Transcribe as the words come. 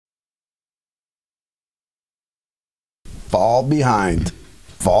fall behind,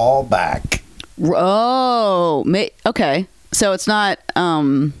 fall back. Oh, okay. So it's not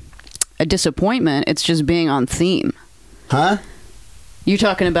a disappointment. It's just being on theme. Huh? You're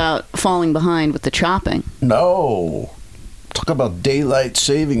talking about falling behind with the chopping. No. Talk about daylight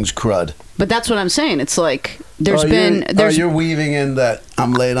savings crud. But that's what I'm saying. It's like there's you're weaving in that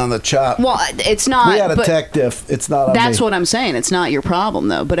I'm late on the chop. Well, it's not. We had a tech diff. It's not on That's me. what I'm saying. It's not your problem,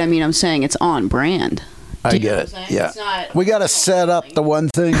 though. But I mean, I'm saying it's on brand. I get it. Yeah. We got to set up the one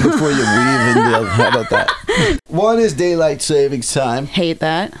thing before you weave in the other. How about that? One is daylight savings time. Hate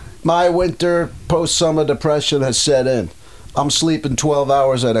that. My winter post-summer depression has set in. I'm sleeping 12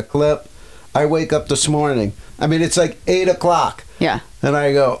 hours at a clip. I wake up this morning. I mean, it's like 8 o'clock. Yeah. And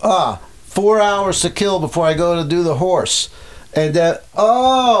I go, 4 hours to kill before I go to do the horse. And then,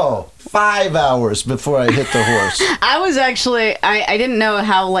 5 hours before I hit the horse. I was actually, I didn't know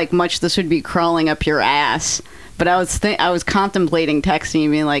how like much this would be crawling up your ass, but I was contemplating texting you,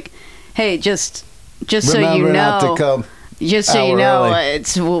 being like, hey, just so you know, not to come just so you know, early.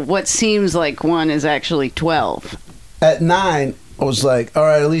 it's what seems like 1 is actually 12. At 9, I was like, all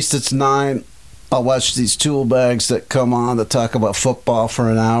right, at least it's 9. I'll watch these tool bags that come on to talk about football for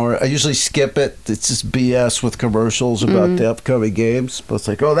an hour. I usually skip it. It's just BS with commercials about the upcoming games. But it's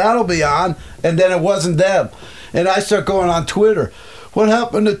like, that'll be on. And then it wasn't them. And I start going on Twitter. What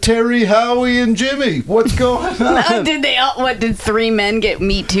happened to Terry, Howie, and Jimmy? What's going on? Did 3 men get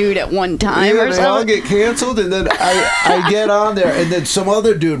Me Too'd at one time Yeah, or they something? all get canceled. And then I get on there. And then some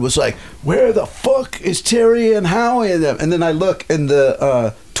other dude was like, where the fuck is Terry and Howie and them? And then I look and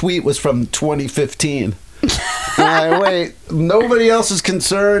the tweet was from 2015. And I wait, nobody else is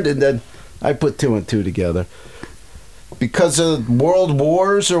concerned. And then I put 2 and 2 together. Because of world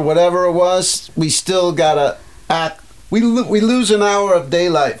wars or whatever it was, we still gotta act. We lose an hour of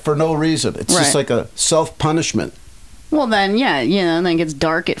daylight for no reason. It's just like a self-punishment. Well, then, yeah, then it gets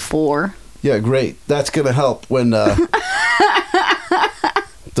dark at 4. Yeah, great. That's gonna help when the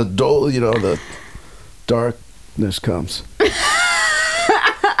darkness comes.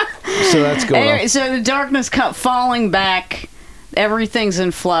 So that's going on. So the darkness falling back, everything's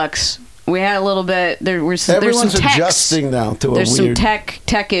in flux. We had a little bit. Everyone's adjusting now to there's some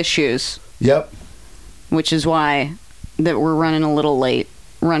tech issues. Yep. Which is why that we're running a little late,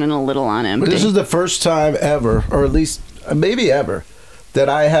 running a little on empty. This is the first time ever, or at least maybe ever, that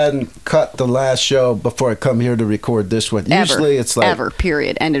I hadn't cut the last show before I come here to record this one. Usually it's like ever.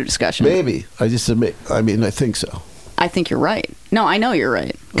 Period. End of discussion. Maybe. I just admit. I mean, I think so. I think you're right. No, I know you're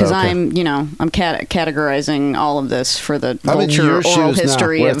right because I'm categorizing all of this for the culture oral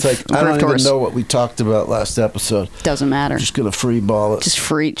history of I don't even know what we talked about last episode. Doesn't matter. Just gonna free ball it. Just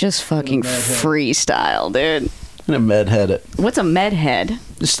fucking freestyle, dude. I'm gonna med head it. What's a med head?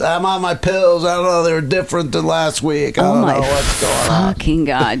 I'm on my pills. I don't know. They were different than last week. I don't know what's going on. Fucking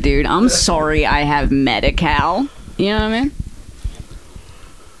God, dude. I'm sorry I have Medi-Cal. You know what I mean?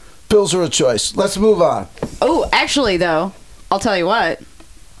 Pills are a choice. Let's move on. Oh, actually, though, I'll tell you what.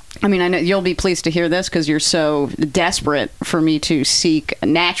 I mean, I know you'll be pleased to hear this because you're so desperate for me to seek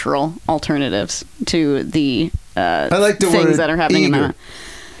natural alternatives to the I like the things word that are happening eager. in my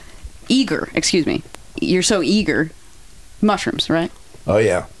Eager, excuse me. You're so eager. Mushrooms, right? Oh,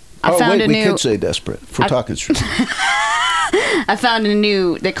 yeah. We could say desperate if we're talking straight. I found a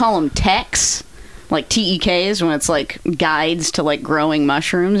new, they call them techs, like TEKs, when it's like guides to like growing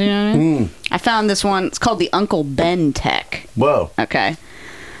mushrooms, you know what I mean? I found this one, it's called the Uncle Ben Tech. Whoa. Okay.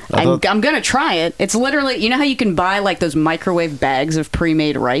 I'm going to try it. It's literally, you know how you can buy like those microwave bags of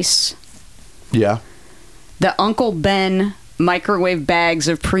pre-made rice? Yeah. The Uncle Ben microwave bags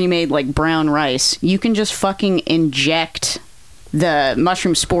of pre-made like brown rice, you can just fucking inject the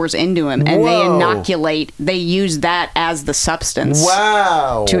mushroom spores into them and they inoculate. They use that as the substance.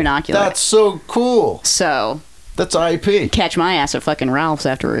 Wow. To inoculate. That's so cool. So that's IP. Catch my ass at fucking Ralph's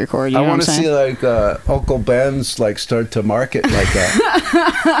after we record. I want to see like Uncle Ben's like start to market like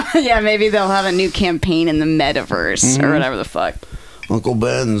that. Yeah, maybe they'll have a new campaign in the metaverse or whatever the fuck. Uncle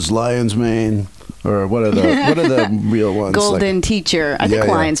Ben's Lion's Mane. Or what are the real ones? Golden Teacher. I think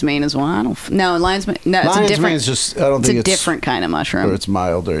Lion's Mane is one. No, Lion's Mane. No, it's a different. Mane's just. I don't think it's a different kind of mushroom. Or it's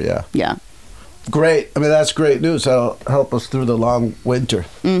milder. Yeah. Yeah. Great. I mean, that's great news. That'll help us through the long winter.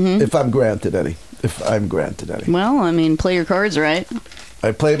 If I'm granted any. Well, I mean, play your cards right.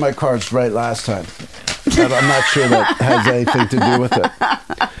 I played my cards right last time. I'm not sure that has anything to do with it.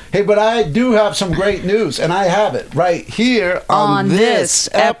 Hey, but I do have some great news, and I have it right here on this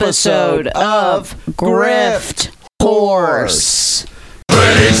episode of Grift Horse.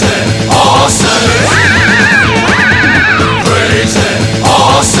 Crazy, awesome. Crazy,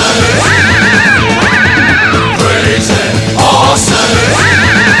 awesome. Crazy,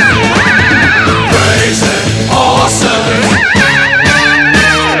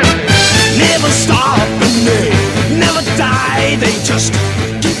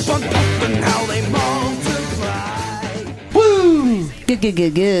 just keep on pumping how they multiply. Woo!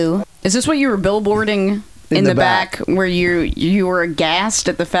 Goo. Is this what you were billboarding in the back where you were aghast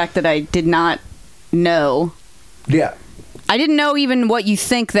at the fact that I did not know? Yeah. I didn't know even what you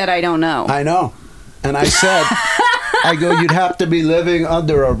think that I don't know. I know. And I said, I go, you'd have to be living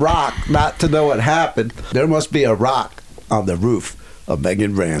under a rock not to know what happened. There must be a rock on the roof of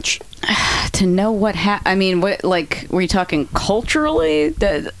Megan Ranch. To know what I mean, what, like, were you talking culturally?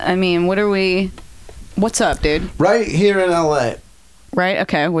 What's up, dude? Right here in L.A. Right,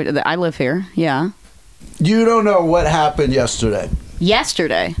 okay, I live here, yeah. You don't know what happened yesterday.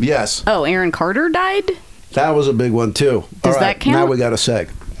 Yesterday? Yes. Oh, Aaron Carter died? That was a big one, too. Does that count? Now we got a seg.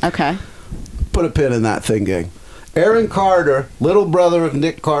 Okay. Put a pin in that thing, gang. Aaron Carter, little brother of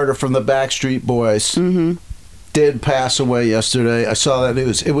Nick Carter from the Backstreet Boys, did pass away yesterday. I saw that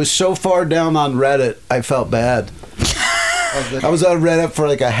news. It was so far down on Reddit, I felt bad. I was on Reddit for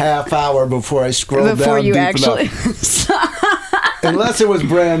like a half hour before I scrolled down Before you deep actually... enough. Unless it was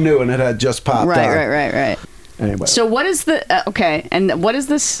brand new and it had just popped on. Right. Anyway. So what is the... okay, and what is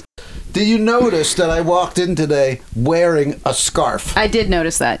this... Did you notice that I walked in today wearing a scarf? I did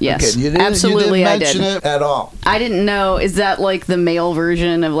notice that, yes. Okay, Absolutely, you didn't I mention did. it at all. I didn't know. Is that like the male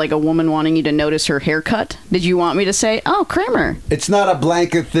version of like a woman wanting you to notice her haircut? Did you want me to say, oh, Kramer? It's not a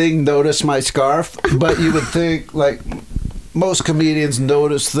blanket thing, notice my scarf, but you would think, like, most comedians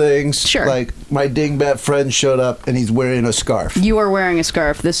notice things. Sure. Like, my dingbat friend showed up and he's wearing a scarf. You are wearing a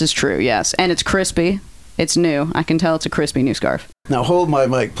scarf. This is true, yes. And it's crispy. It's new. I can tell it's a crispy new scarf. Now, hold my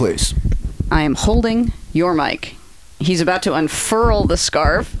mic, please. I am holding your mic. He's about to unfurl the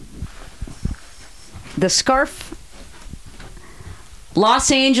scarf. The scarf.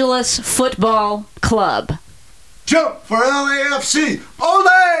 Los Angeles Football Club. Jump for LAFC!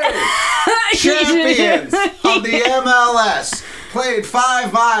 Ole! Champions of the MLS played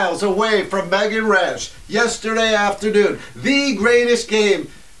 5 miles away from Megan Ranch yesterday afternoon. The greatest game,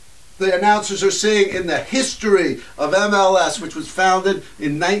 the announcers are saying, in the history of MLS, which was founded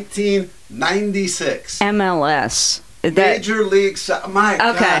in 1996. MLS. Major League Soccer. My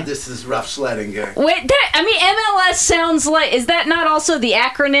Okay. God, this is rough sledding, gang. Wait, MLS sounds like, is that not also the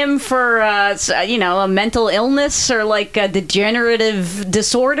acronym for, a mental illness or like a degenerative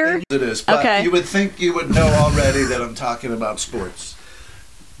disorder? It is, but Okay. you would think you would know already that I'm talking about sports.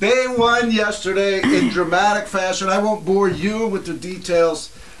 They won yesterday in dramatic fashion. I won't bore you with the details,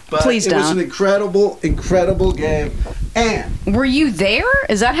 but Please it was don't. an incredible game. And Were you there?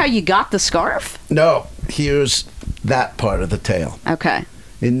 Is that how you got the scarf? no, here's that part of the tale. Okay.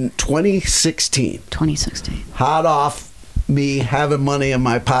 In 2016, 2016. hot off me having money in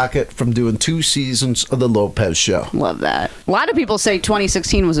my pocket from doing 2 seasons of the Lopez Show. Love that. A lot of people say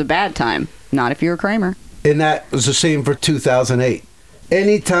 2016 was a bad time. Not if you're a Kramer. And that was the same for 2008.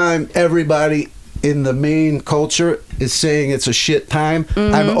 Anytime everybody in the main culture is saying it's a shit time,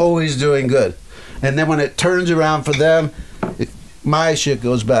 I'm always doing good. And then when it turns around for them, my shit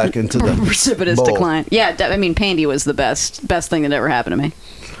goes back into the Precipitous bowl. decline. Yeah, I mean, Pandy was the best thing that ever happened to me.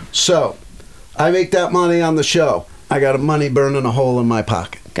 So, I make that money on the show. I got money burning a hole in my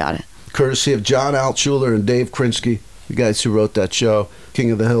pocket. Got it. Courtesy of John Altshuler and Dave Krinsky, the guys who wrote that show, King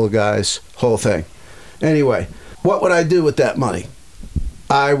of the Hill guys, whole thing. Anyway, what would I do with that money?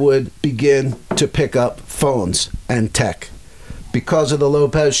 I would begin to pick up phones and tech. Because of the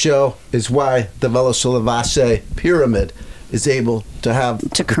Lopez Show is why the Velosalivase pyramid is able to have the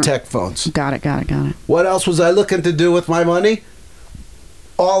tech phones. Got it. What else was I looking to do with my money?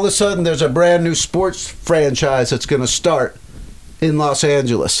 All of a sudden, there's a brand new sports franchise that's going to start in Los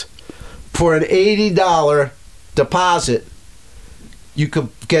Angeles. For an $80 deposit, you could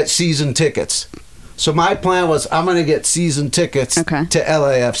get season tickets. So my plan was I'm going to get season tickets to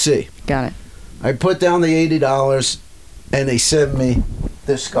LAFC. Got it. I put down the $80 and they send me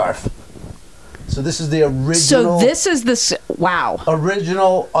this scarf. So this is the original. So this is wow.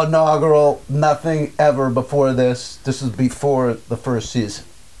 Original, inaugural, nothing ever before this. This is before the first season.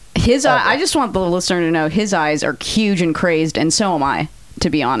 I just want the listener to know his eyes are huge and crazed, and so am I, to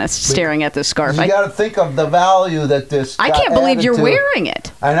be honest, staring at this scarf. You got to think of the value that this I got can't believe added you're to. wearing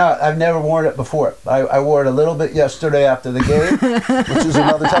it. I know. I've never worn it before. I wore it a little bit yesterday after the game, which is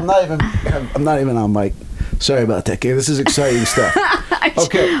another time. I'm not even on mic. Sorry about that, gang. This is exciting stuff.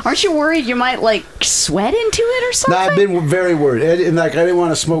 Okay. Aren't you worried you might like sweat into it or No, something? I've been very worried. And like, I didn't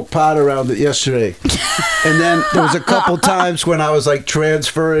want to smoke pot around it yesterday. And then there was a couple times when I was like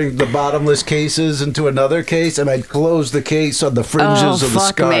transferring the bottomless cases into another case, and I'd close the case on the fringes of the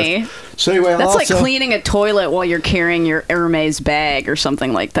fuck scarf. me. So anyway, That's also, like cleaning a toilet while you're carrying your Hermes bag or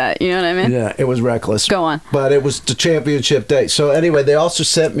something like that. You know what I mean? Yeah, it was reckless. Go on. But it was the championship day. So anyway, they also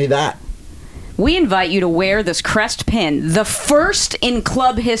sent me that. We invite you to wear this crest pin, the first in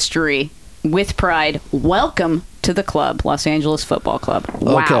club history, with pride. Welcome to the club, Los Angeles Football Club.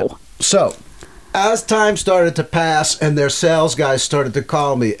 Wow. Okay. So, as time started to pass and their sales guys started to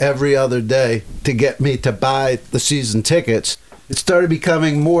call me every other day to get me to buy the season tickets, it started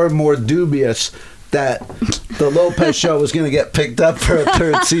becoming more and more dubious that the Lopez show was going to get picked up for a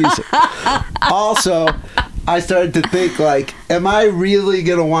third season. Also, I started to think, like, am I really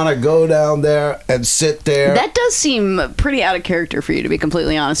going to want to go down there and sit there? That does seem pretty out of character for you, to be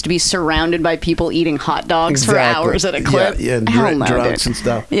completely honest, to be surrounded by people eating hot dogs for hours at a clip. Yeah, and Hell no, drunks dude. and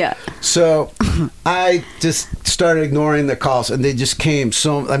stuff. Yeah. So I just started ignoring the calls, and they just came.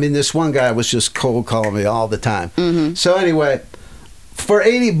 So, I mean, this one guy was just cold calling me all the time. Mm-hmm. So anyway, for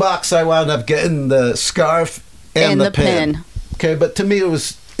 $80, I wound up getting the scarf and the pin. Okay, but to me,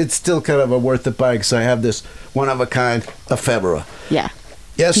 it's still kind of a worth it buy because I have this one-of-a-kind ephemera. Yeah.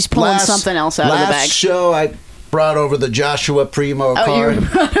 Yes, He's pulling something else out of the bag. Last show, I brought over the Joshua Primo Oh, card. you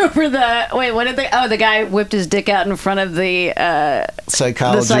brought over the... Wait, what did they... Oh, the guy whipped his dick out in front of the...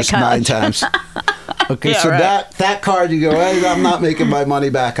 Psychologist 9 times. Okay, Yeah, so right. that card, you go, hey, I'm not making my money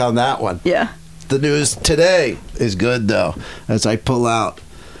back on that one. Yeah. The news today is good, though, as I pull out.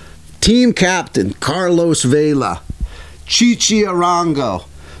 Team captain Carlos Vela, Chichi Arango,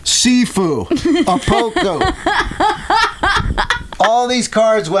 Sifu, Apoko. All these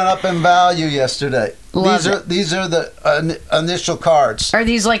cards went up in value yesterday. Love These are the initial cards. Are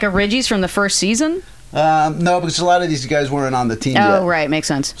these like Origis from the first season? No, because a lot of these guys weren't on the team yet. Oh, right. Makes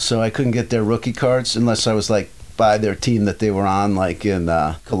sense. So I couldn't get their rookie cards unless I was like by their team that they were on, like in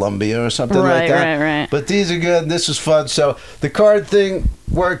Colombia or something like that. Right. But these are good. This was fun. So the card thing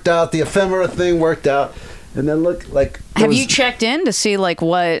worked out. The ephemera thing worked out. And then look, like... Have you checked in to see like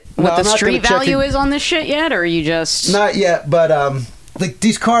what No, the I'm not street gonna check value in. is on this shit yet, or are you just... Not yet, but like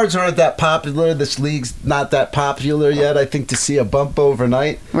these cards aren't that popular. This league's not that popular yet, I think, to see a bump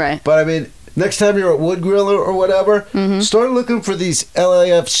overnight. Right. But I mean, next time you're at Wood Grill or whatever, start looking for these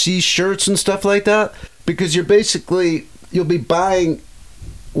LAFC shirts and stuff like that, because you'll be buying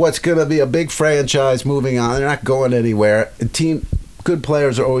what's going to be a big franchise moving on. They're not going anywhere. And good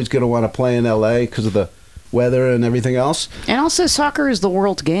players are always going to want to play in LA because of the weather and everything else. And also, soccer is the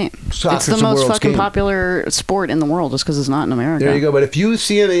world's game. Soccer's it's the the most world's fucking game. popular sport in the world, just because it's not in America. There you go. But if you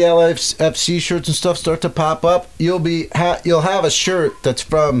see any LAFC shirts and stuff start to pop up, you'll have a shirt that's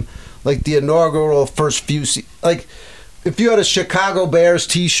from like the inaugural first few. Like if you had a Chicago Bears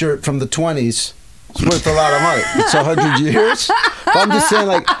T-shirt from the 20s, it's worth a lot of money. It's 100 years. But I'm just saying,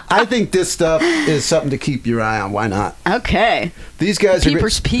 like, I think this stuff is something to keep your eye on. Why not? Okay. These guys are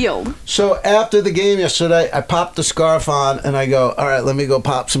Peepers peeled. So after the game yesterday, I popped the scarf on and I go, all right, let me go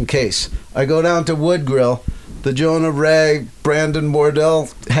pop some case. I go down to Wood Grill. The Jonah Ray, Brandon Wardell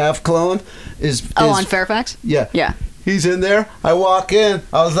half clone is on Fairfax? Yeah. Yeah. He's in there. I walk in.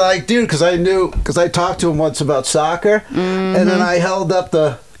 I was like, dude, because I talked to him once about soccer. And then I held up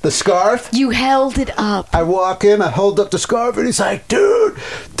the scarf. You held it up. I walk in, I hold up the scarf, and he's like, dude,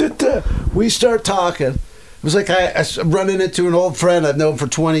 we start talking. It was like I'm running into an old friend I've known for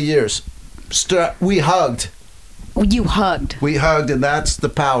 20 years. We hugged. You hugged. We hugged, and that's the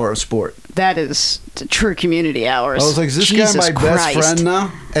power of sport. That is true community hours. I was like, is this Jesus guy my Christ. best friend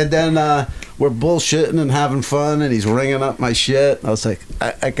now? And then we're bullshitting and having fun, and he's ringing up my shit. I was like,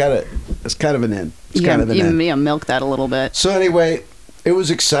 I got it. It's kind of an end. It's kind of an end. Yeah, milk that a little bit. So anyway, it was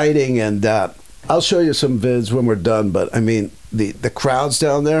exciting, and I'll show you some vids when we're done. But I mean, the crowds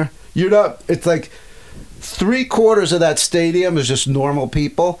down there, it's like 3/4 of that stadium is just normal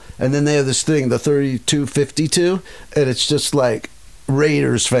people, and then they have this thing, the 3252, and it's just like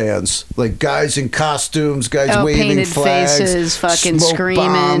Raiders fans, like guys in costumes, guys waving painted flags, faces, fucking smoke screaming,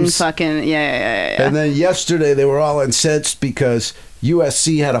 bombs. fucking yeah. And then yesterday they were all incensed because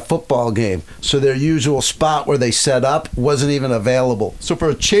USC had a football game, so their usual spot where they set up wasn't even available. So for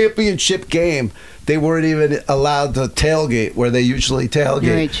a championship game, they weren't even allowed to tailgate where they usually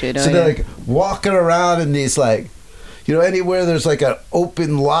tailgate. Right, shit, so they're like walking around in these like, anywhere there's like an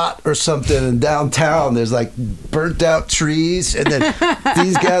open lot or something in downtown, there's like burnt out trees, and then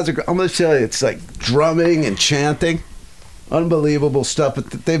these guys are. I'm gonna tell you, it's like drumming and chanting, unbelievable stuff.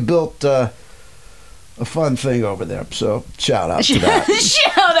 But they built a a fun thing over there. So shout out to that.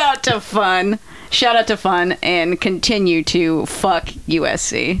 Shout out to fun. Shout out to fun, and continue to fuck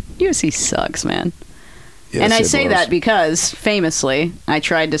USC. USC sucks, man. Yes, and I it say was. that because, famously, I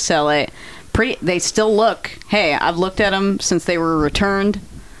tried to sell a they still look. Hey, I've looked at them since they were returned.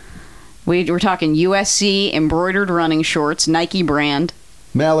 We're talking USC embroidered running shorts, Nike brand,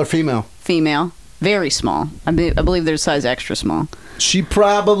 Male or female? female, very small. I believe they're size extra small. She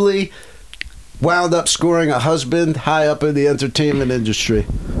probably wound up scoring a husband high up in the entertainment industry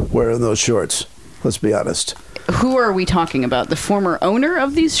wearing those shorts. Let's be honest. Who are we talking about? The former owner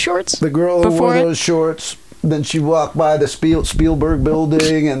of these shorts? The girl who Before wore it? those shorts, then she walked by the Spielberg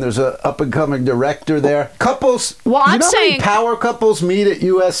building, and there's a up-and-coming director there. Couples, Well, you I'm know how many saying- power couples meet at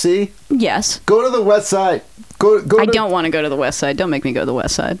USC? Yes. Go to the West Side. Go I to, don't want to go to the West Side. Don't make me go to the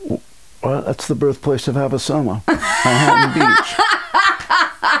West Side. Well, that's the birthplace of Abasoma, Manhattan Beach.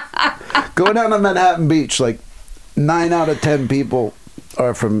 Go down to Manhattan Beach. Like 9 out of 10 people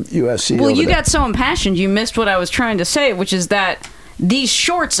are from USC. Well, over you there. got so impassioned, you missed what I was trying to say, which is that these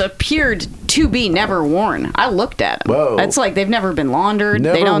shorts appeared to be never worn. I looked at them. Whoa. It's like they've never been laundered.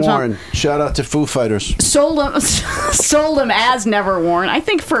 Never they don't worn. Shout out to Foo Fighters. sold them as never worn. I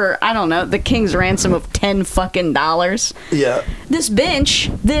think for, I don't know, the king's ransom of $10 fucking dollars. Yeah. This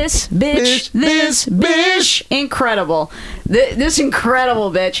bitch, this bitch, Bitch, this bitch, bitch, incredible. This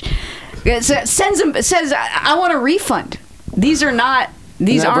incredible bitch says, I want a refund. These are not,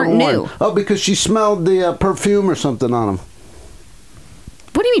 these Never aren't worn. new. Oh, because she smelled the perfume or something on them.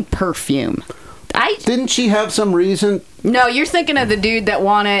 What do you mean perfume? Didn't she have some reason? No, you're thinking of the dude that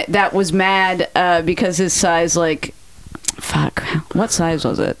was mad because his size, like, fuck, what size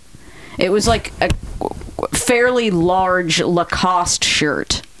was it? It was like a fairly large Lacoste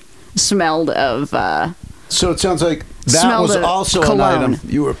shirt. Smelled of So it sounds like that Smelled was of also cologne. an item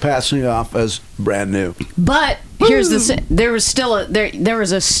you were passing off as brand new. But here's the there was still there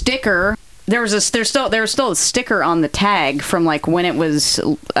was a sticker. There was still a sticker on the tag from like when it was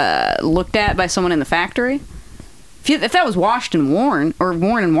looked at by someone in the factory. If that was washed and worn, or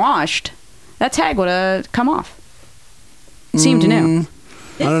worn and washed, that tag would have come off. Seemed new.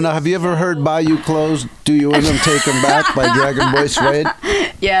 I don't know. Have you ever heard "Buy You Clothes, Do You Want Them Take 'Em Back" by Dragon Boy Suede?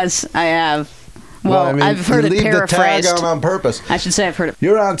 Yes, I have. Well, I mean, I've heard you it leave the tag paraphrased. on purpose. I should say I've heard it.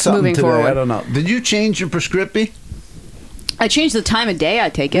 You're on something Moving today. forward. I don't know. Did you change your prescription? I changed the time of day I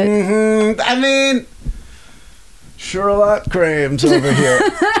take it. I mean, Sherlock Crames over here.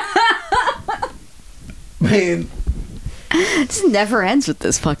 I mean, This never ends with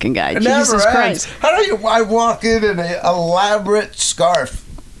this fucking guy. it Jesus never Christ. ends. How do you? I walk in an elaborate scarf.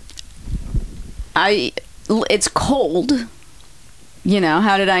 It's cold. You know,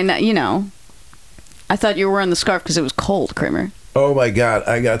 how did I not, you know? I thought you were wearing the scarf because it was cold, Kramer. Oh my God!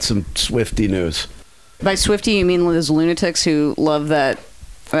 I got some Swifty news. By Swifty, you mean those lunatics who love that,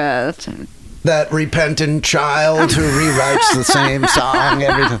 That repentant child who rewrites the same song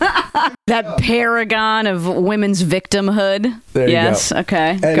every time. that paragon of women's victimhood. There you yes, go.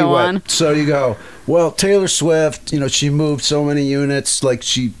 okay, Anyway, go on. So you go, well, Taylor Swift, you know, she moved so many units. Like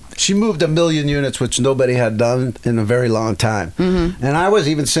she moved 1 million units, which nobody had done in a very long time. Mm-hmm. And I was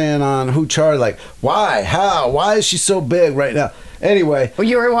even saying on Who Charted, like, why? How? Why is she so big right now? Anyway. Well,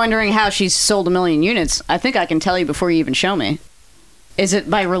 you were wondering how she's sold 1 million units. I think I can tell you before you even show me. Is it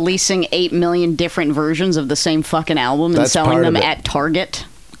by releasing 8 million different versions of the same fucking album and That's selling part them of it. at Target?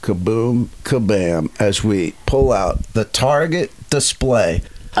 Kaboom, kabam, as we pull out the Target display.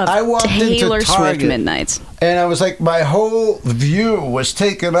 Of I walked Taylor into Swift Target, Midnights. and I was like, my whole view was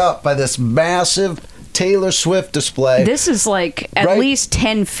taken up by this massive Taylor Swift display. This is like at Right. least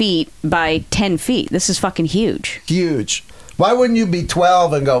 10 feet by 10 feet. This is fucking huge. Huge. Why wouldn't you be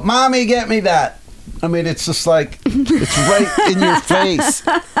 12 and go, Mommy, get me that? I mean, it's just like, it's right in your face.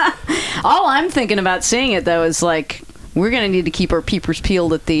 All I'm thinking about seeing it, though, is like, we're going to need to keep our peepers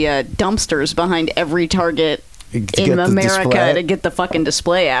peeled at the dumpsters behind every Target To get in the America display. to get the fucking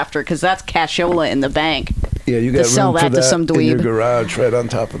display after, because that's cashola in the bank. Yeah, you to got sell room for that to some in your dweeb. garage right on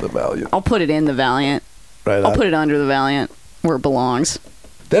top of the Valiant. I'll put it in the Valiant. Right I'll on. put it under the Valiant where it belongs.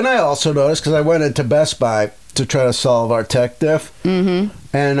 Then I also noticed, because I went into Best Buy to try to solve our tech diff, and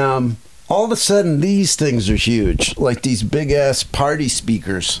all of a sudden these things are huge, like these big ass party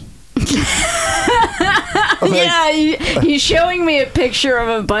speakers. Yeah, he's showing me a picture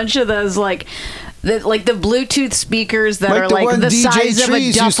of a bunch of those, like, like the Bluetooth speakers that Like are the like one the DJ size of a Trees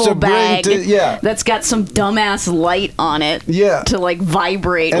used duffel to bring bag. yeah. That's got some dumbass light on it. Yeah. To like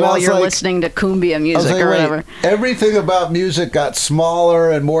vibrate And I while was you're like- listening to cumbia I was music like, or wait, whatever. everything about music got smaller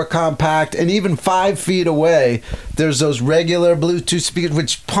and more compact, and even 5 feet away, there's those regular Bluetooth speakers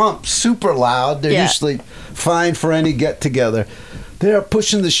which pump super loud. They're Yeah. usually fine for any get-together. They're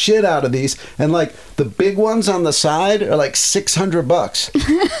pushing the shit out of these, and like the big ones on the side are like $600.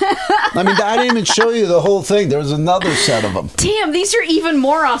 I mean, I didn't even show you the whole thing. There was another set of them. Damn, these are even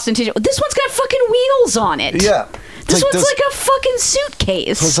more ostentatious. This one's got fucking wheels on it. Yeah. This Like one's like a fucking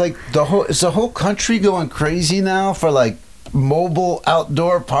suitcase. It's like is the whole country going crazy now for like mobile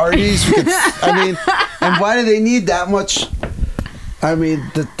outdoor parties? I mean, and why do they need that much? I mean,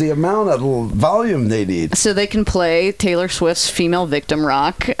 the amount of volume they need. So they can play Taylor Swift's Female Victim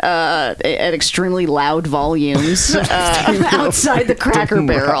Rock at extremely loud volumes outside the Cracker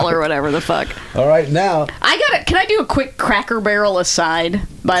Barrel or whatever the fuck. All right, now. Can I do a quick Cracker Barrel aside,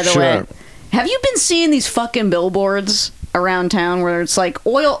 by the way? Sure. Have you been seeing these fucking billboards around town where it's like,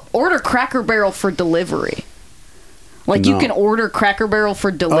 order Cracker Barrel for delivery? Like, you No. can order Cracker Barrel for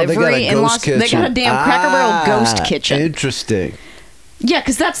Oh, delivery they got a in ghost kitchen. They got a damn Cracker Barrel ghost kitchen. Interesting. Yeah,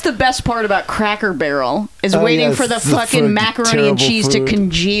 because that's the best part about Cracker Barrel is Oh, waiting yes, for the the fucking food, macaroni and terrible cheese food. to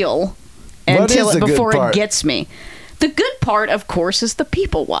congeal What until is the good before it part? gets me. The good part, of course, is the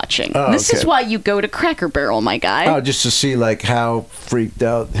people watching. Oh, this is okay. why you go to Cracker Barrel, my guy. Oh, just to see like how freaked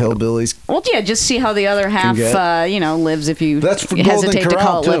out hillbillies. Well, yeah, just see how the other half, get- lives if you That's for hesitate Golden to call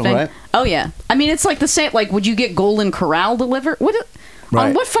Corral it too, living. right? Oh, yeah. I mean, it's like the same. Like, would you get Golden Corral delivered? On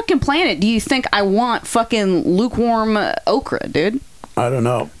Right. what fucking planet do you think I want fucking lukewarm okra, dude? I don't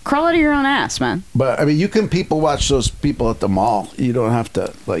know. Crawl out of your own ass, man. But I mean, you can people watch those people at the mall. You don't have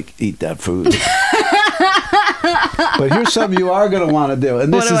to like eat that food. But here's something you are going to want to do,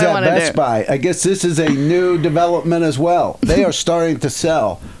 and this What do is I at wanna Best do? Buy. I guess this is a new development as well. They are starting to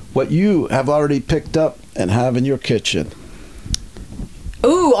sell what you have already picked up and have in your kitchen.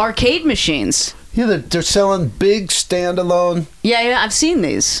 Ooh, arcade machines. Yeah, they're selling big standalone. Yeah, I've seen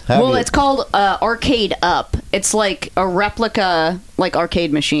these. Have Well, you? it's called Arcade Up. It's like a replica, like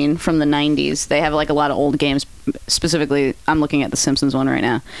arcade machine from the 90s. They have like a lot of old games. Specifically, I'm looking at the Simpsons one right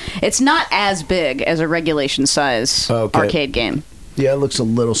now. It's not as big as a regulation size Okay. arcade game, Yeah, it looks a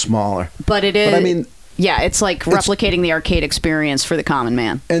little smaller. but it is. But I mean, yeah, it's like replicating the arcade experience for the common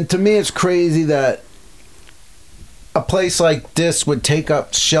man. and to me, it's crazy that a place like this would take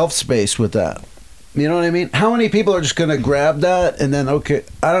up shelf space with that. You know what I mean? How many people are just going to grab that and then, okay,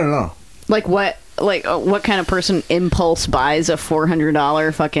 I don't know. Like what? Like what kind of person impulse buys a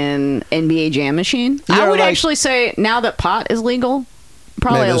 $400 fucking NBA Jam machine? I Yeah, would like- actually say now that pot is legal,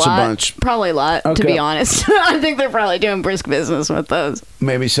 probably Maybe a there's a lot. bunch. Probably a lot, to Okay. be honest. I think they're probably doing brisk business with those.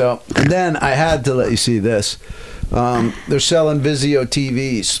 Maybe so. And then I had to let you see this. They're selling Vizio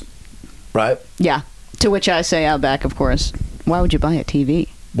TVs, right? Yeah. To which I say out back, of course. Why would you buy a TV?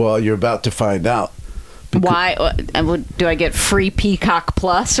 Well, you're about to find out. Why? Do I get free Peacock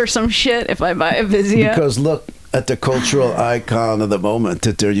Plus or some shit if I buy a Vizio? Because look at the cultural icon of the moment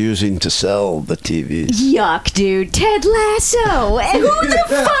that they're using to sell the TVs. Yuck, dude. Ted Lasso. Who the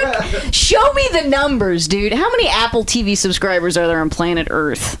fuck? Show me the numbers, dude. How many Apple TV subscribers are there on planet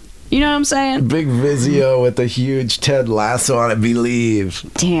Earth? You know what I'm saying? Big Vizio with a huge Ted Lasso on it, believe.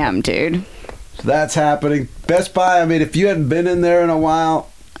 Damn, dude. So that's happening. Best Buy, I mean, if you hadn't been in there in a while,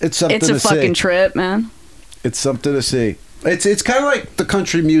 it's something It's to a see. fucking trip, man. It's something to see. It's kind of like the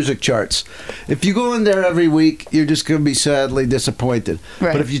country music charts. If you go in there every week, you're just going to be sadly disappointed.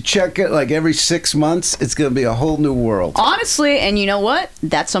 Right. But if you check it like every 6 months, it's going to be a whole new world. Honestly, and you know what?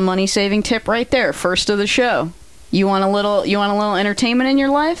 That's a money-saving tip right there. First of the show. You want a little entertainment in your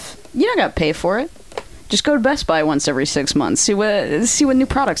life? You don't got to pay for it. Just go to Best Buy once every 6 months. See what new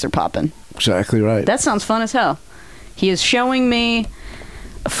products are popping. Exactly right. That sounds fun as hell. He is showing me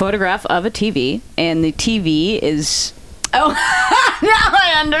a photograph of a TV, and the TV is... Oh, now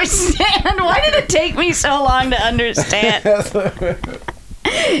I understand. Why did it take me so long to understand?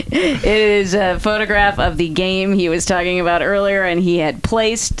 It is a photograph of the game he was talking about earlier, and he had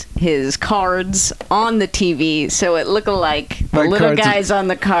placed his cards on the TV, so it looked like the My little cards- guys on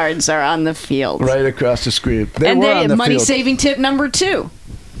the cards are on the field. Right across the screen. They And were then on the field. money-saving tip number 2.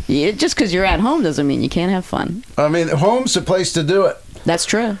 Just because you're at home doesn't mean you can't have fun. I mean, home's the place to do it. That's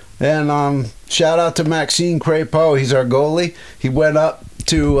true. And shout out to Maxime Crepeau. He's our goalie. He went up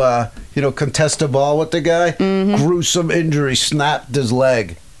to contest a ball with the guy. Mm-hmm. Gruesome injury, snapped his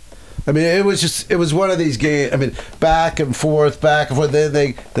leg. I mean, it was one of these games. I mean, back and forth. Then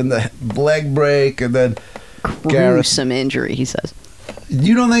the leg break, and then Gareth. Gruesome injury, he says.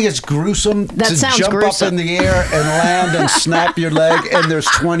 You don't think it's gruesome That to sounds jump gruesome. up in the air and land and snap your leg, and there's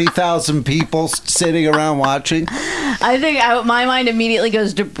 20,000 people sitting around watching? I think my mind immediately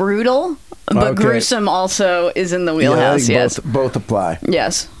goes to brutal, but Okay. gruesome also is in the Yeah, I wheelhouse. think Yes. both apply.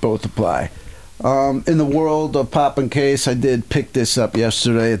 Yes. Both apply. In the world of pop and case, I did pick this up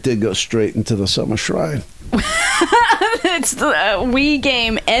yesterday. It did go straight into the summer shrine. It's the Wii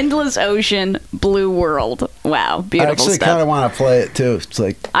game Endless Ocean Blue World. Wow, I beautiful actually stuff. kind of want to play it too. It's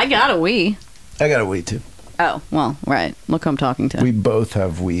like I got a Wii. I got a Wii too. Oh, well, right. Look who I'm talking to. We both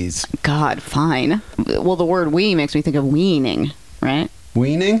have Wiis. God, fine. Well, the word Wii makes me think of weaning, right?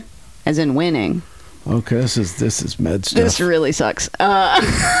 Weaning? As in winning. Okay, this is med stuff. This really sucks.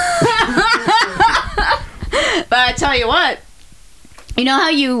 But I tell you what, you know how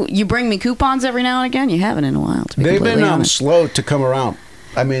you bring me coupons every now and again? You haven't in a while, to be They've completely been honest. slow to come around.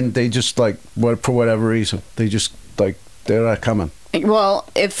 I mean, they just for whatever reason, they just they're not coming. Well,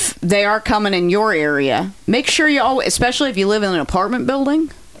 if they are coming in your area, make sure you always, especially if you live in an apartment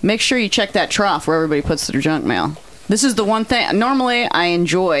building, make sure you check that trough where everybody puts their junk mail. This is the one thing. Normally, I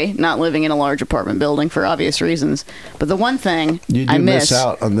enjoy not living in a large apartment building for obvious reasons. But the one thing You do I miss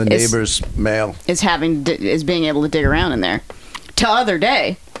out on the neighbor's mail. is being able to dig around in there. The other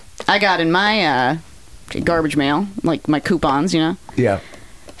day, I got in my garbage mail, like my coupons, Yeah.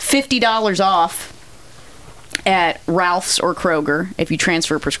 $50 off at Ralph's or Kroger if you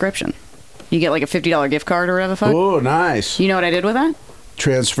transfer a prescription. You get like a $50 gift card or whatever the fuck. Oh, nice. You know what I did with that?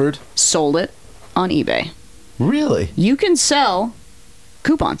 Transferred. Sold it on eBay. Really? You can sell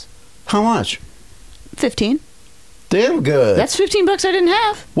coupons. How much? 15. Damn good. That's $15 I didn't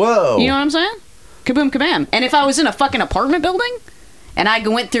have. Whoa. You know what I'm saying? Kaboom, kabam. And if I was in a fucking apartment building and I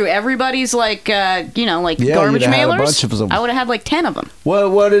went through everybody's like garbage you'd have had a mailers, bunch of them. I would have had like 10 of them.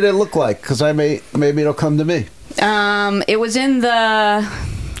 What did it look like? Because maybe it'll come to me. It was in the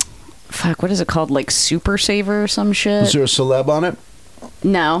what is it called? Like Super Saver or some shit. Was there a celeb on it?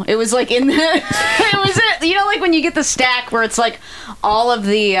 No, it was like in the. It was like when you get the stack where it's like all of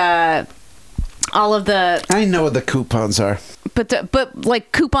the. I know what the coupons are. But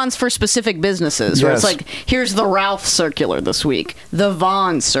like coupons for specific businesses where it's Yes. like, here's the Ralph circular this week, the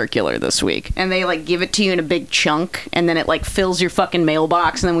Vaughn circular this week, and they like give it to you in a big chunk, and then it like fills your fucking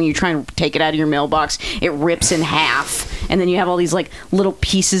mailbox, and then when you try and take it out of your mailbox, it rips in half, and then you have all these like little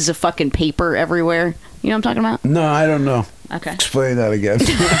pieces of fucking paper everywhere. You know what I'm talking about? No, I don't know. Okay. Explain that again.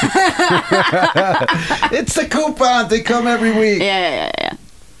 It's the coupons. They come every week. Yeah.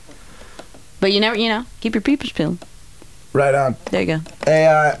 But you never, keep your peepers peeled. Right on. There you go.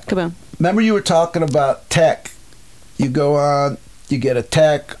 Hey, Kaboom. remember you were talking about tech. You go on, you get a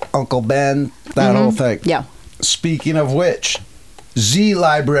tech, Uncle Ben, that whole thing. Yeah. Speaking of which, Z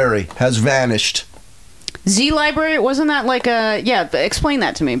Library has vanished. Z Library, wasn't that like explain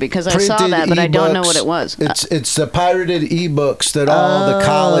that to me, because I saw Printed that, but I don't know ebooks. what it was. It's the pirated ebooks that all the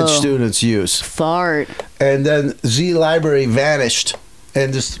college students use. Fart. And then Z Library vanished,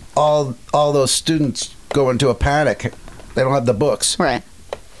 and just all those students go into a panic. They don't have the books. Right.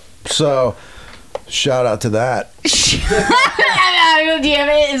 So, shout out to that. Is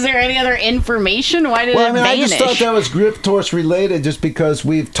there any other information? Why did Well, I it mean, I vanish? just thought that was Grip Torch related, just because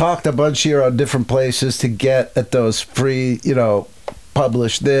we've talked a bunch here on different places to get at those free,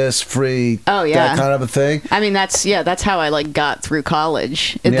 publish this, free, Oh, yeah. that kind of a thing. I mean, that's how I like got through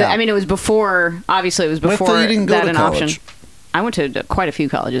college. Yeah. I mean, it was before. Obviously, it was I thought before you didn't go that to an college. option. I went to quite a few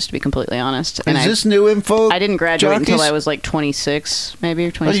colleges, to be completely honest. And Is this new info? I didn't graduate until jockeys? I was like 26, maybe, or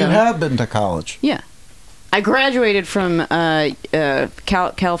Oh, 27. you have been to college. Yeah. I graduated from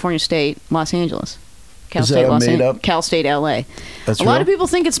California State, Los Angeles. Cal Is that State, a made-up? Cal State, LA. That's A lot real? of people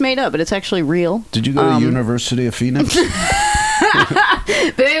think it's made up, but it's actually real. Did you go to University of Phoenix? The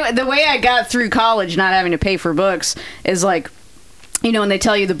way I got through college, not having to pay for books, is like, when they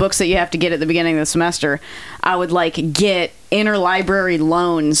tell you the books that you have to get at the beginning of the semester, I would like get interlibrary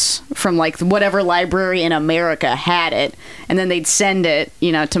loans from like whatever library in America had it, and then they'd send it,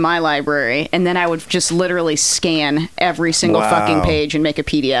 to my library, and then I would just literally scan every single Wow. fucking page and make a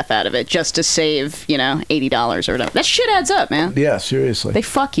PDF out of it just to save, $80 or whatever. That shit adds up, man. Yeah, seriously. They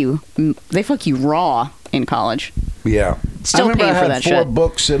fuck you raw in college. Yeah. Still I remember paying I for had that 4 shit.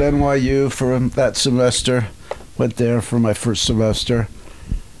 books at NYU for that semester. Went there for my first semester.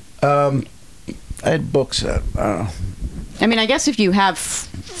 I had books at, I don't know. I mean, I guess if you have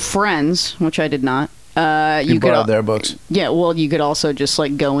friends, which I did not, You you could borrowed their books. Yeah, well, you could also just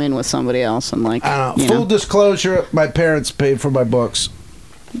like go in with somebody else and like, I don't know. Full disclosure, my parents paid for my books.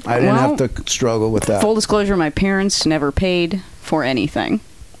 I didn't Well, have to struggle with that. full disclosure, my parents never paid for anything.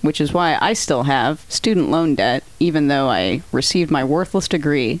 which is why I still have student loan debt, even though I received my worthless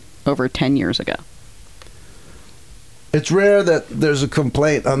degree over 10 years ago. It's rare that there's a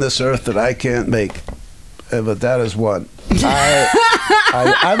complaint on this earth that I can't make, but that is one.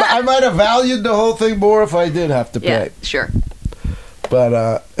 I might have valued the whole thing more if I did have to pay. Yeah, sure.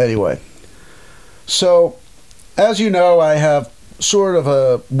 But anyway, so as you know, I have sort of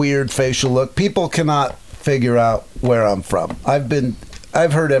a weird facial look. People cannot figure out where I'm from.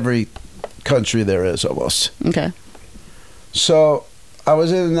 I've heard every country there is almost. Okay. So I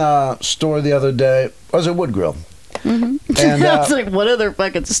was in a store the other day. I was at Wood Grill. Mm-hmm. And I was like, what other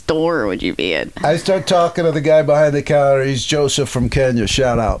fucking store would you be in? I start talking to the guy behind the counter. He's Joseph from Kenya.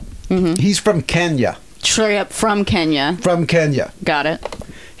 Shout out. Mm-hmm. He's from Kenya. Straight up from Kenya. From Kenya. Got it.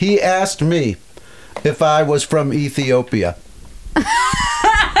 He asked me if I was from Ethiopia.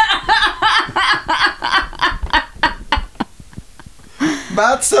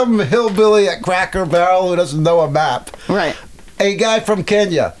 Not some hillbilly at Cracker Barrel who doesn't know a map. Right. A guy from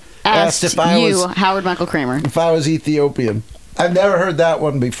Kenya Asked if I you, was Howard Michael Kramer. if I was Ethiopian. I've never heard that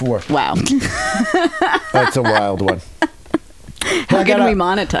one before. Wow. That's a wild one. How can we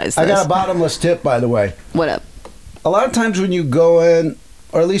monetize this? I got a bottomless tip, by the way. What up? A lot of times when you go in,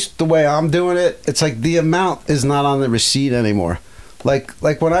 or at least the way I'm doing it, it's like the amount is not on the receipt anymore. Like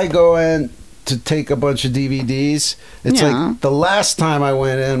when I go in to take a bunch of DVDs, it's Yeah. like the last time I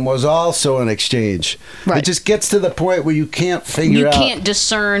went in was also an exchange. Right. It just gets to the point where you can't figure You out. can't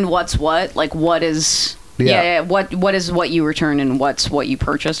discern what's what. Like, what is... Yeah, what is what you return and what's what you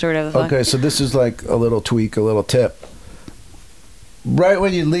purchased or whatever the fuck. Okay, so this is like a little tweak, a little tip. Right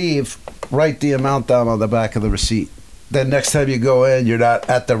when you leave, write the amount down on the back of the receipt. Then next time you go in, you're not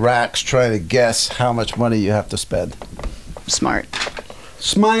at the racks trying to guess how much money you have to spend. Smart.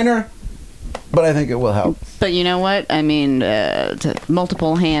 It's minor, but I think it will help. But you know what? I mean,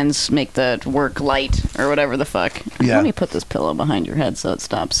 multiple hands make the work light or whatever the fuck. Yeah. Let me put this pillow behind your head so it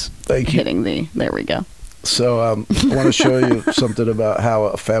stops Thank you. hitting the... There we go. So I want to show you something about how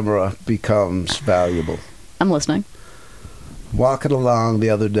ephemera becomes valuable. I'm listening. Walking along the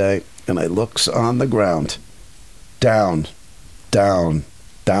other day, and I looks on the ground. Down, down,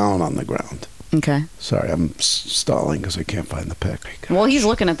 down on the ground. Okay. Sorry, I'm stalling because I can't find the pic. Well, he's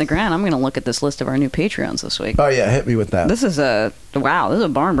looking at the ground. I'm going to look at this list of our new Patreons this week. Oh, yeah, hit me with that. This is a... Wow, this is a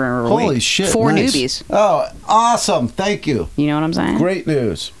barn burner. Holy week. shit, 4 nice. newbies. Oh, awesome. Thank you. You know what I'm saying? Great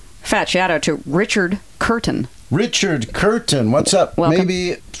news. Fat shout out to Richard Curtin. Richard Curtin, what's up? Welcome.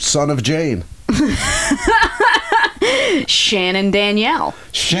 Maybe son of Jane. Shannon Danielle.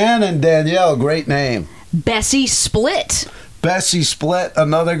 Shannon Danielle, great name. Bessie Split. Bessie Split,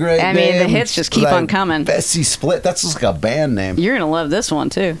 another great I name. mean, the hits just keep on coming. Bessie Split, that's just like a band name. You're going to love this one,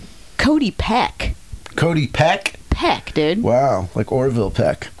 too. Cody Peck. Cody Peck? Peck, dude. Wow, like Orville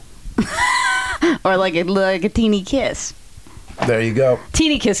Peck. Or like a teeny kiss. There you go.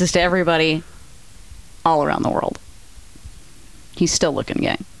 Teeny kisses to everybody all around the world. He's still looking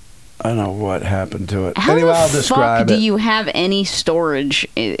gay. I don't know what happened to it. How Anyway, the I'll fuck describe do it. you have any storage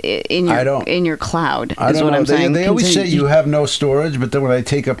in your I don't. in your cloud? I is don't what know. I'm saying. They always say Continue- you have no storage, but then when I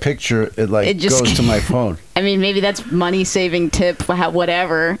take a picture, it just- goes to my phone. I mean, maybe that's money saving tip.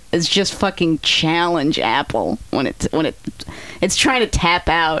 Whatever. It's just fucking challenge Apple when it's trying to tap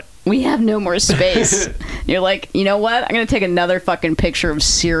out. We have no more space. You're like, you know what? I'm gonna take another fucking picture of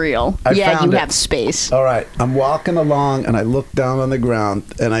cereal. I Yeah, found you it. have space. All right, I'm walking along and I look down on the ground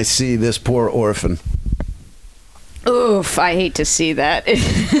and I see this poor orphan. Oof, I hate to see that.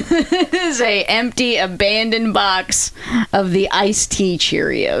 It is a empty, abandoned box of the iced tea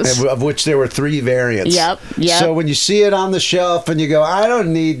Cheerios. Of which there were 3 variants. Yep. So when you see it on the shelf and you go, I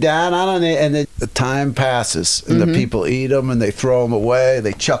don't need that, I don't need, and then the time passes and Mm-hmm. the people eat them and they throw them away,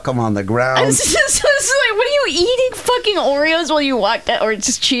 they chuck them on the ground. It's like, what are you eating? Fucking Oreos while you walk down, or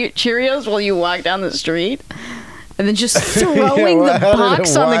just Cheerios while you walk down the street? And then just throwing well, the how did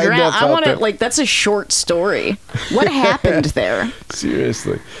box it on the wind ground. up I out want to, there? like, that's a short story. What happened there?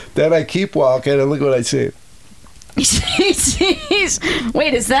 Seriously. Then I keep walking and look what I see.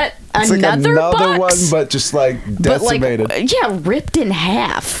 Wait, is that It's another like another box? one, but just like decimated. But like, yeah, ripped in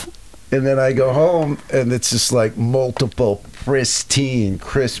half. And then I go home and it's just like multiple pristine,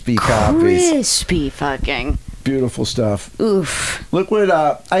 crispy copies. Crispy fucking. Beautiful stuff. Oof. Look what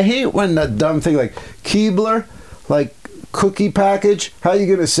I hate when the dumb thing like Keebler, like cookie package. How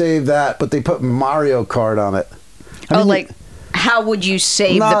you gonna save that? But they put Mario Kart on it. I mean, like, how would you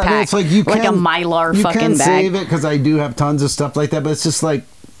save no, the I mean, pack? it's like you a can, Mylar you fucking can bag. save it because I do have tons of stuff like that. But it's just like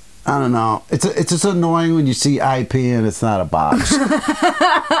I don't know. It's just annoying when you see IP and it's not a box.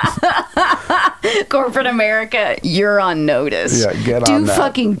 Corporate America, you're on notice. Yeah, get Do on that.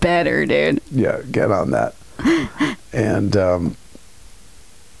 fucking better, dude. Yeah, get on that. And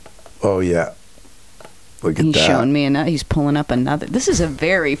oh yeah, look at He's that. showing me another. He's pulling up another. This is a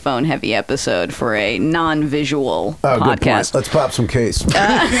very phone-heavy episode for a non-visual Oh, good point. podcast. Let's pop some case.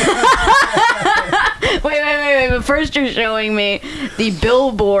 Wait. But first, you're showing me the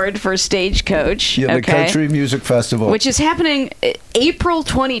billboard for Stagecoach. Yeah, the okay? Country Music Festival. Which is happening April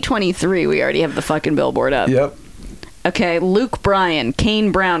 2023. We already have the fucking billboard up. Yep. Okay, Luke Bryan,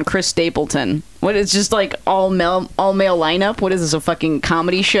 Kane Brown, Chris Stapleton. What? It's just like all male lineup. What is this? A fucking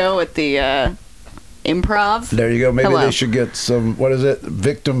comedy show at the Improv? There you go. Maybe Hello. they should get some. What is it?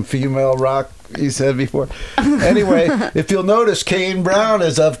 Victim female rock. You said before. Anyway, if you'll notice, Kane Brown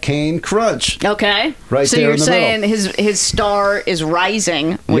is of Kane Crunch. Okay. Right so there you're in the saying middle. his star is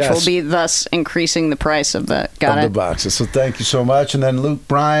rising, which Yes. will be thus increasing the price of the. Got of it. the boxes. So thank you so much. And then Luke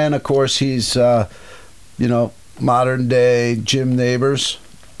Bryan, of course, he's modern day Jim Neighbors.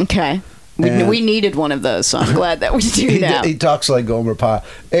 Okay. And- We needed one of those, so I'm glad that we do now. He talks like Gomer Pyle.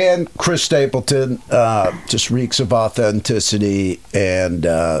 And Chris Stapleton just reeks of authenticity and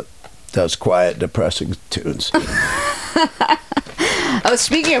does quiet, depressing tunes. Oh,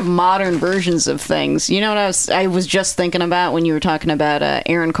 speaking of modern versions of things, you know what I was just thinking about when you were talking about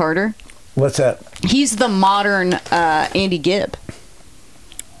Aaron Carter? What's that? He's the modern Andy Gibb.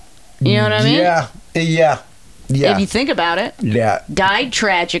 You know what I mean? Yeah. If you think about it, Yeah. died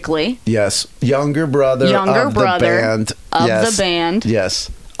tragically. Yes. Younger brother of the band. of Yes. the band. Yes.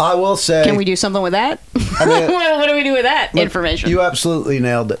 I will say. Can we do something with that? I mean, what do we do with that look, information? You absolutely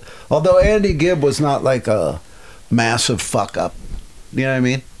nailed it. Although Andy Gibb was not like a massive fuck up. You know what I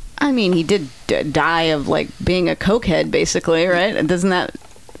mean? I mean, he did die of like being a cokehead, basically, right? Doesn't that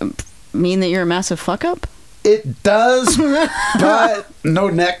mean that you're a massive fuck up? It does, but no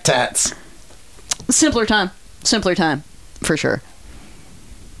neck tats. Simpler time, for sure.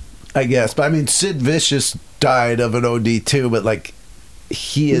 I guess. But I mean, Sid Vicious died of an OD too, but like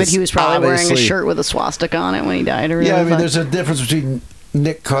he is. But he was probably wearing a obviously- shirt with a swastika on it when he died. Or Yeah, I mean, whatever. there's a difference between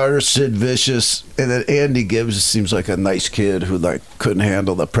Nick Carter, Sid Vicious, and then Andy Gibbs just seems like a nice kid who like couldn't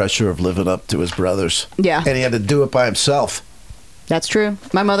handle the pressure of living up to his brothers. Yeah. And he had to do it by himself. That's true.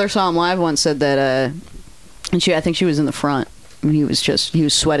 My mother saw him live once. Said that, and I think she was in the front. And he was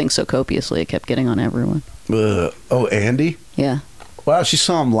sweating so copiously it kept getting on everyone. Oh, Andy? Yeah, Wow, she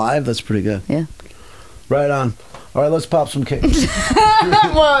saw him live. That's pretty good. yeah. Right on. All right, let's pop some cake.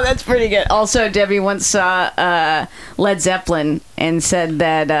 Whoa, that's pretty good. Also, Debbie once saw Led Zeppelin and said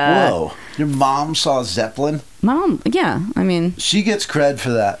that. Whoa. Your mom saw Zeppelin? Mom, yeah. I mean, She gets cred for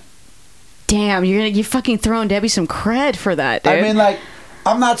that. damn, you fucking throwing Debbie some cred for that, dude. I mean, like,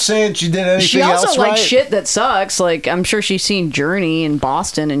 I'm not saying she did anything she also else likes right. shit that sucks. Like, I'm sure she's seen Journey in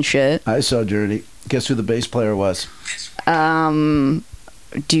Boston and shit. I saw Journey. Guess who the bass player was?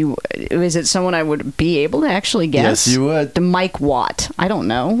 Is it someone I would be able to actually guess? Yes, you would. The Mike Watt. I don't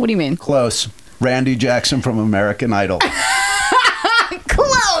know. What do you mean? Close. Randy Jackson from American Idol.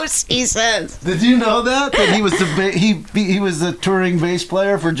 Close, he says. Did you know that he was he was the touring bass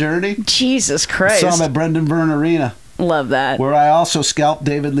player for Journey? Jesus Christ. Saw him at Brendan Byrne Arena, Love that. where I also scalped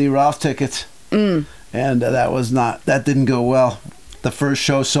David Lee Roth tickets, Mm. and that didn't go well. The first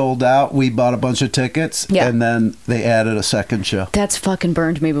show sold out. We bought a bunch of tickets, Yeah. and then they added a second show. That's fucking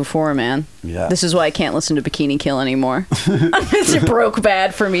burned me before, man. Yeah. This is why I can't listen to Bikini Kill anymore. It broke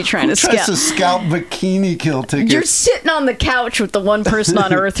bad for me trying to Tries scalp. to scalp Bikini Kill tickets. You're sitting on the couch with the one person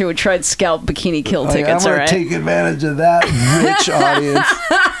on earth who would try to scalp Bikini Kill I'm tickets, gonna all right? take advantage of that rich audience.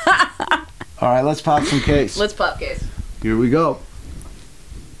 All right, let's pop some case. Let's pop case. Here we go.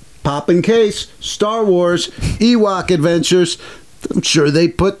 Poppin' case, Star Wars, Ewok Adventures. I'm sure they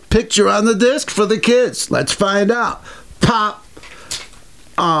put picture on the disc for the kids. Let's find out. Pop.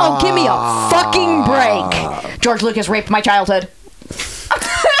 Oh, give me a fucking break. George Lucas raped my childhood.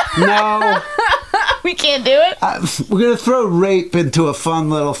 No. We can't do it. We're going to throw rape into a fun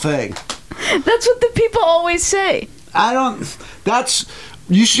little thing. That's what the people always say.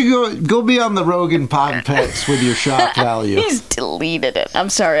 You should go be on the Rogan podcast with your shock value. He's deleted it. I'm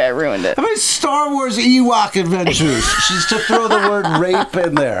sorry I ruined it. I mean, Star Wars Ewok Adventures. She's to throw the word rape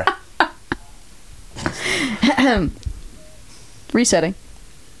in there. Resetting.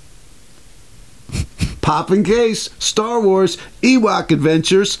 Poppin' case, Star Wars Ewok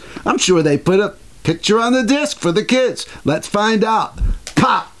Adventures. I'm sure they put a picture on the disc for the kids. Let's find out.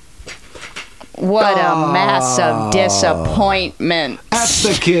 Pop. What a massive disappointment. That's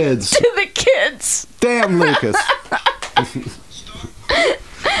the kids. To the kids. Damn, Lucas.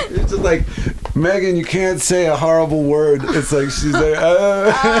 It's just like, Megan, you can't say a horrible word. It's like she's like,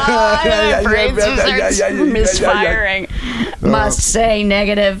 I'm afraid she starts misfiring. Must say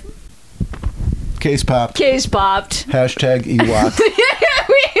negative. Case popped. Case popped. Hashtag Ewok.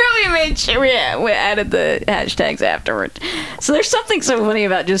 we made sure we added the hashtags afterward. So there's something so funny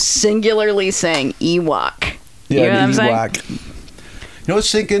about just singularly saying Ewok. Yeah, You know what I'm saying? Ewok. You know, I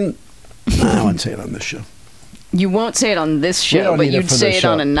was thinking, I wouldn't say it on this show. You won't say it on this show, don't but need it you'd for say this it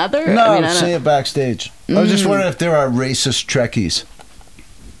show. on another? No, I mean, I say don't- it backstage. I was just wondering if there are racist Trekkies.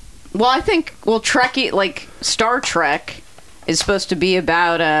 Well, I think, Trekkie, like, Star Trek is supposed to be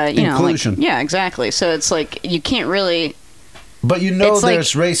about, Inclusion. yeah, exactly. So it's like, you can't really, But you know It's like-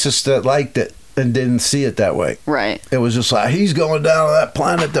 there's racists that liked it and didn't see it that way. right. It was just like, he's going down to that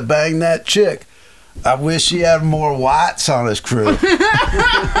planet to bang that chick. I wish he had more whites on his crew.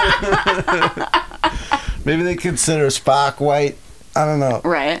 Maybe they consider Spock white. I don't know.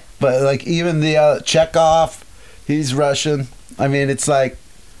 Right. But like even the Chekhov, he's Russian. I mean, it's like...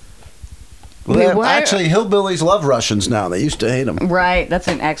 Wait, why- actually, hillbillies love Russians now. They used to hate them. Right. That's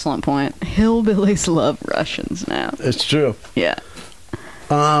an excellent point. Hillbillies love Russians now. It's true. Yeah.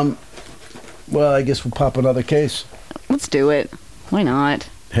 Well, I guess we'll pop another case. Let's do it. Why not?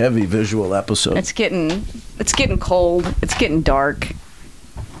 Heavy visual episode. It's getting cold. It's getting dark.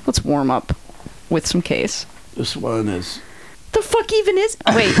 Let's warm up with some case. This one is... The fuck even is?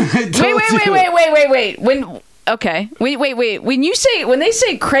 Wait. I told you. Wait. When they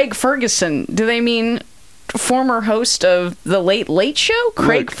say Craig Ferguson, do they mean former host of the Late Late Show,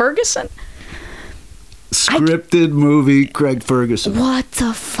 Craig Look. Ferguson? Scripted movie, Craig Ferguson. What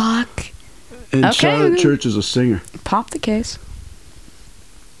the fuck? And Okay. Charlotte Church is a singer. Pop the case.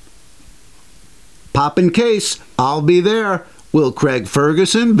 Pop in case, I'll be there. Will Craig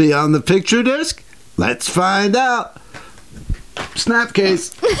Ferguson be on the picture disc? Let's find out. Snap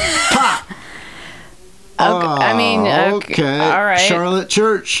case. Pop. Okay, I mean, okay. all right. Charlotte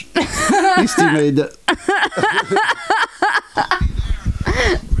Church. At least he made that.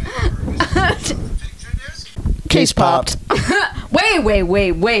 Case popped.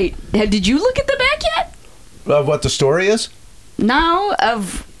 Wait. Did you look at the back yet? Of what the story is? No,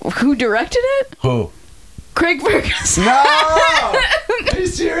 of who directed it? Who? Craig Ferguson. No! Are you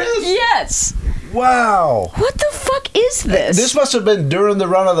serious? Yes. Wow. What the fuck is this? This must have been during the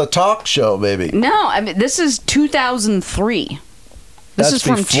run of the talk show, maybe. No, I mean this is 2003. This That's is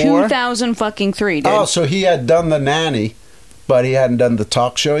from before? 2003, dude. Oh, so he had done the nanny, but he hadn't done the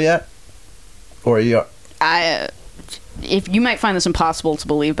talk show yet? Or you... If you might find this impossible to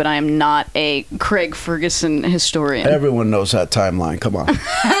believe, but I am not a Craig Ferguson historian. Everyone knows that timeline. Come on.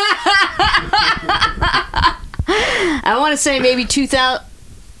 I want to say maybe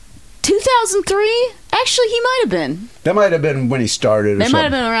 2003. Actually, he might have been. That might have been when he started or They something. might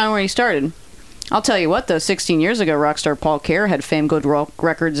have been around when he started. I'll tell you what, though. 16 years ago, rock star Paul Kerr had Fame Gold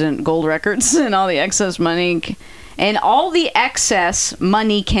Records and all the excess money. And all the excess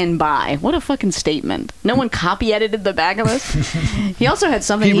money can buy. What a fucking statement. No one copy edited the back of this. He also had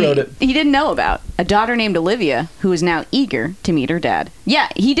something He wrote it. he didn't know about. A daughter named Olivia, who is now eager to meet her dad. Yeah,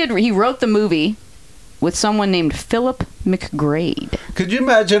 he did. He wrote the movie with someone named Philip McGrade. Could you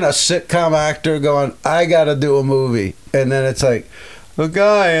imagine a sitcom actor going, I got to do a movie? And then it's like, a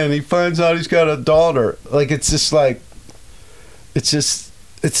guy, and he finds out he's got a daughter. Like, it's just like, it's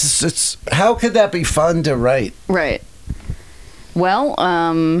how could that be fun to write? Right. Well,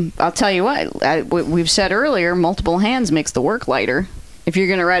 I'll tell you what. We've said earlier, multiple hands makes the work lighter. If you're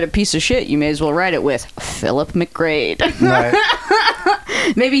going to write a piece of shit, you may as well write it with Philip McGrade.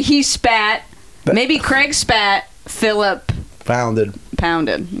 Right. Maybe he spat. Maybe Craig spat. Philip Founded.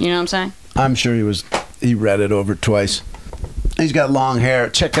 pounded. You know what I'm saying? I'm sure he read it over twice. He's got long hair.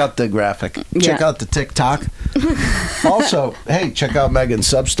 Check out the graphic. Check Yeah. out the TikTok. Also, hey, check out Megan's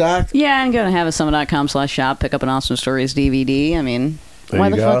Substack. Yeah, and go to haveasummit.com/shop. Pick up an Awesome Stories DVD. I mean, There why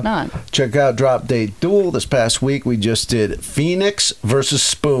you the go. fuck not? Check out Drop Date Duel. This past week, we just did Phoenix versus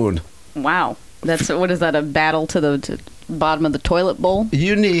Spoon. Wow. What is that? A battle to the bottom of the toilet bowl?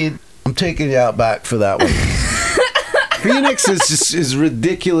 I'm taking you out back for that one. Phoenix is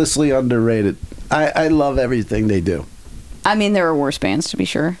ridiculously underrated. I love everything they do. I mean, there are worse bands, to be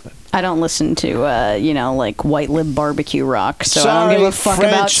sure. I don't listen to, like White Lib Barbecue Rock, so I don't give a fuck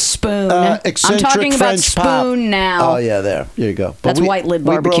French, about Spoon. eccentric I'm talking about French Spoon pop. now. Oh, yeah, there you go. That's White Lid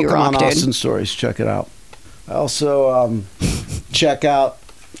Barbecue we broke 'em Rock, on dude. Austin Stories. Check it out. Also, check out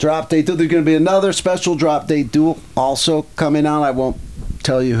Drop Date Duel. There's going to be another special Drop Date Duel also coming out. I won't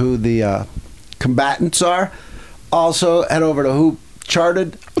tell you who the combatants are. Also, head over to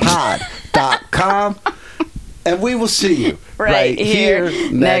hoopchartedpod.com. And we will see you right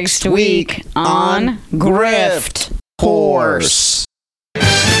here next week on Grift Horse.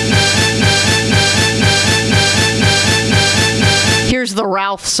 Here's the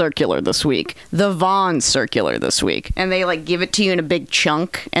Ralph circular this week, the Vaughn circular this week, and they like give it to you in a big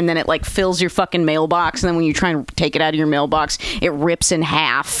chunk, and then it like fills your fucking mailbox, and then when you try and take it out of your mailbox, it rips in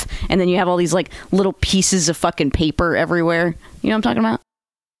half, and then you have all these like little pieces of fucking paper everywhere. You know what I'm talking about?